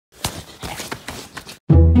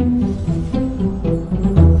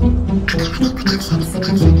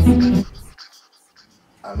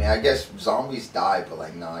I mean, I guess zombies die, but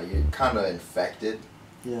like, nah, you're kind of infected.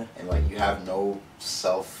 Yeah. And like, you have no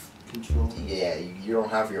self control. Yeah, you don't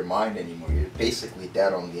have your mind anymore. You're basically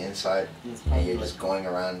dead on the inside, and you're just going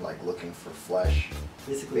around like looking for flesh.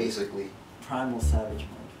 Basically. Primal savage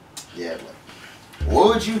mode. Yeah. Like,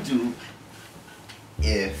 what would you do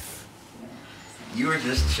if you were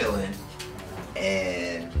just chilling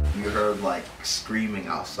and you heard like screaming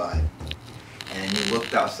outside, and you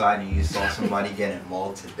looked outside and you saw somebody getting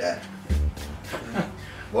mauled to death?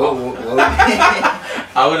 What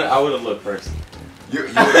I wouldn't look first. You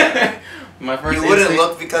wouldn't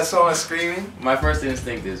look because someone's screaming? My first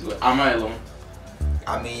instinct is, am I alone?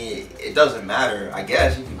 I mean, it doesn't matter. I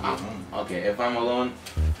guess you can be alone. Okay, if I'm alone,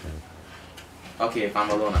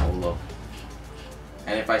 I will look.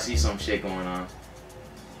 And if I see some shit going on,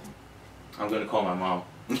 I'm gonna call my mom.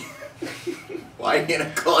 Why are you gonna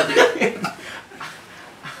call you?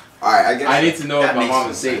 Alright, I guess I need to know if my mom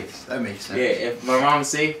is safe. Sense. That makes sense. Yeah, if my mom is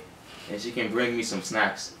safe and she can bring me some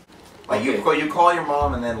snacks. Like you call your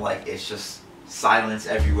mom and then like it's just silence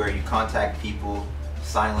everywhere. You contact people,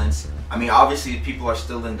 silence. I mean, obviously people are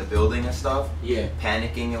still in the building and stuff. Yeah.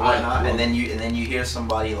 Panicking and whatnot. And then you hear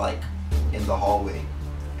somebody like in the hallway,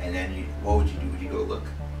 and then what would you do? Would you go look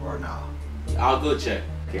or nah? I'll go check.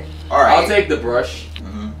 Okay. All right. I'll take the brush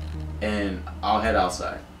and I'll head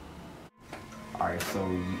outside. Alright, so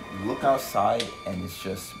you look outside and it's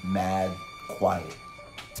just mad quiet.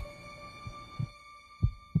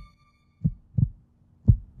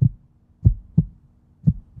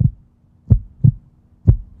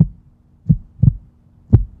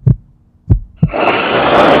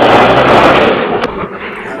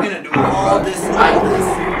 I'm gonna do all this.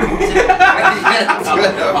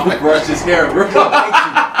 I'll brush his hair, bro.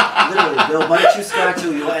 Literally, they'll bite you, scratch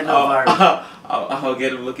you, you'll end up viral. I'll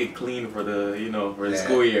get him looking clean for the, for the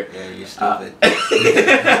school year. Yeah, you're stupid.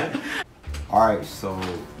 Alright, so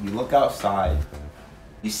you look outside.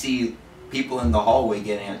 You see people in the hallway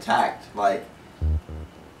getting attacked. Like,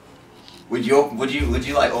 would you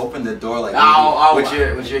like open the door like would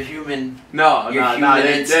your human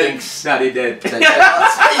instincts? No, they dead. You're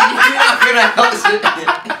not gonna help.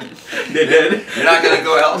 They dead. You're not gonna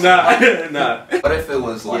go help. Nah. What if it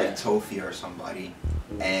was like Tofi or somebody,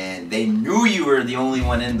 and they knew you were the only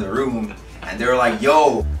one in the room, and they were like,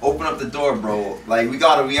 "Yo, open up the door, bro. Like we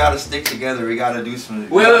gotta stick together. We gotta do some."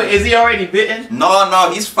 Wait, is he already bitten? No,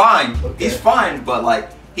 he's fine. Okay. He's fine, but like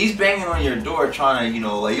he's banging on your door, trying to,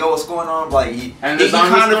 like, "Yo, what's going on?" Like he's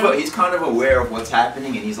kind of aware of what's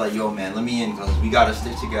happening, and he's like, "Yo, man, let me in, cause we gotta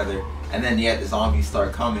stick together." And then the zombies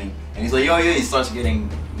start coming, and he's like, "Yo, yeah." He starts getting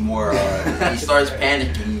more. He starts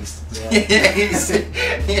panicking. He's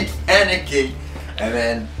panicking, and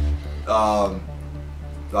then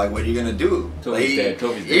like, what are you gonna do? Toby's dead.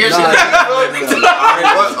 Toby's dead. You're just wait.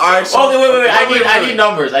 I need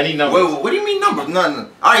numbers. Wait, what do you mean numbers? No.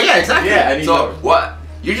 Alright, yeah, exactly. Yeah, I need numbers. What?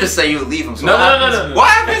 You just say you leave him. So no. What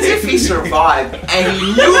happens if he survived and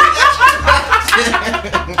he knew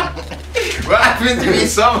What happens if he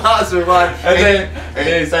somehow survived and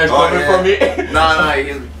then he starts coming for me?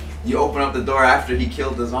 No. You open up the door after he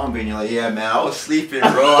killed the zombie and you're like, "Yeah, man, I was sleeping,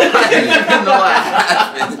 bro. I didn't even know what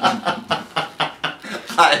happened.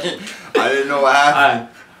 I didn't know what happened."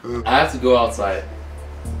 I have to go outside.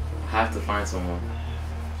 I have to find someone.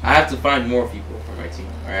 I have to find more people for my team.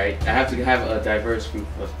 Alright? I have to have a diverse group.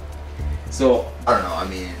 So I don't know. I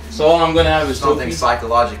mean, so all I'm gonna have is something Tofi.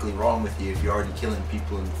 psychologically wrong with you if you're already killing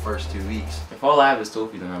people in the first 2 weeks. If all I have is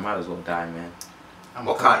Tofi, then I might as well die, man.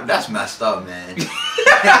 What kind? That's messed up, man.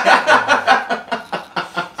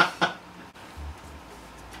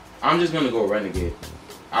 I'm just gonna go renegade.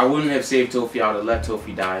 I wouldn't have saved Tofi. I would have let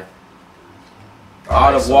Tofi die. I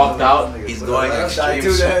would have walked out. He's going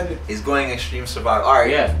extreme. He's going extreme survival. All right.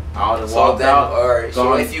 Yeah. I would have walked out. All right.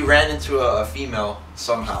 So if you ran into a female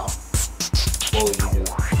somehow, what would you do?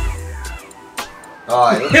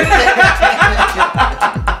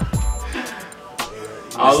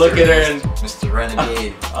 I'll look at her and Mr.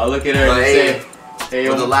 Renegade. I'll look at her and say, "Hey,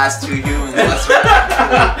 for the last 2 humans."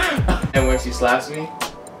 And when she slaps me,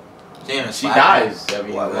 damn, she dies. I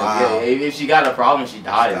mean, wow. If she got a problem, she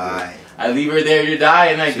dies. I leave her there to die,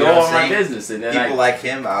 and I go on my business. And then people like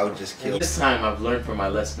him, I would just kill. This time, I've learned from my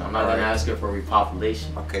lesson. I'm not gonna ask her for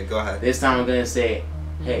repopulation. Okay, go ahead. This time, I'm gonna say,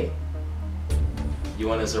 "Hey, you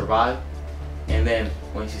want to survive?" And then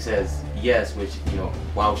when she says yes, which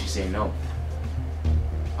why would she say no?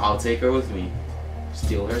 I'll take her with me,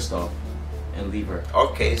 steal her stuff, and leave her.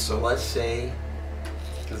 Okay, so let's say.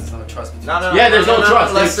 Because there's no trust between Yeah, there's no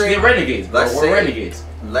trust. They're renegades, bro. We're renegades.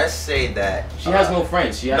 Let's say that she has no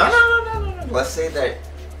friends. She has no. let's say that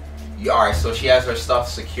you alright, so she has her stuff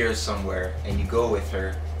secured somewhere and you go with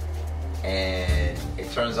her and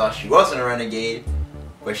it turns out she wasn't a renegade,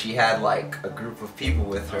 but she had like a group of people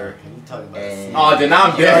with her. Can you talk about and Oh, then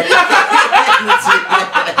I'm dead.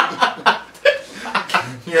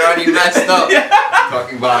 You're already messed up.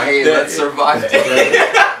 Talking about, hey, let's survive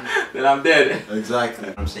together. Then I'm dead.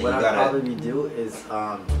 Exactly. I'm saying what you I'd gotta. probably do is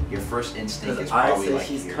Your first instinct is I probably say like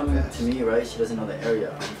she's your coming best. to me, right? She doesn't know the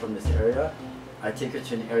area. I'm from this area. I take her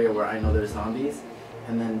to an area where I know there's zombies,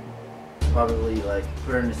 and then probably like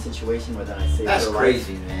put her in a situation where then I save That's her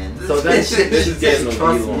crazy, life. man. So then she this is getting a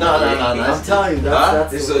trust T-long. me. No. I'm telling you,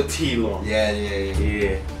 that's This is a T-long. Yeah.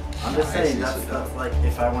 Yeah. I'm just Nah, saying it's that's just- like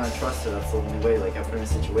if I want to trust her, that's the only way. Like I put her in a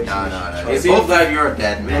situation. No. where she It trusts seems Both like of you are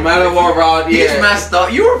dead, man. No matter what, Rod, He's yeah. messed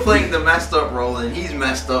up. You were playing the messed up role, and he's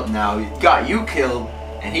messed up now. He got you killed,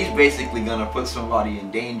 and he's basically gonna put somebody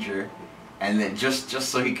in danger, and then just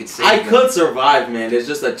so he could save I them. could survive, man. There's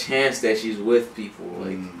just a chance that she's with people.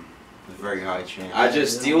 Like, It's a very high chance. I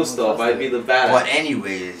just Yeah, steal no, stuff. that's I'd be it. the badass. But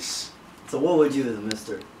anyways, So what would you do,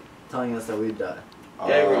 Mister? Telling us that we'd die.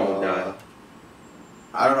 Yeah, everyone would die.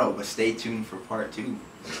 I don't know, but stay tuned for part 2.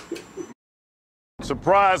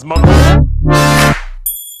 Surprise, Fire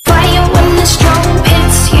when the storm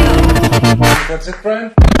hits you. That's it,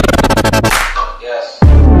 friend? Yes.